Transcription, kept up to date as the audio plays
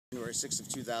January 6th of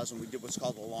 2000, we did what's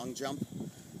called a long jump.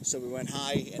 So we went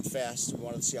high and fast. We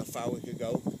wanted to see how far we could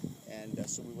go. And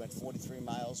so we went 43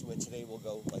 miles, where today we'll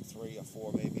go like 3 or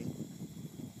 4 maybe.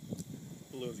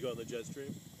 Balloons go on the jet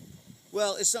stream?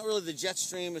 Well, it's not really the jet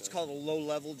stream. It's called a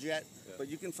low-level jet. Yeah. But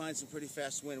you can find some pretty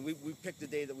fast wind. We picked a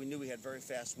day that we knew we had very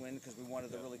fast wind because we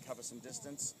wanted to really cover some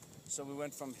distance. So we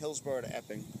went from Hillsborough to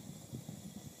Epping.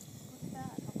 Look at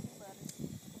that. How cool that is.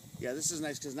 Yeah, this is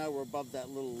nice because now we're above that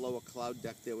little lower cloud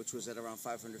deck there, which was at around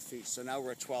 500 feet. So now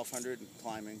we're at 1,200 and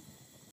climbing.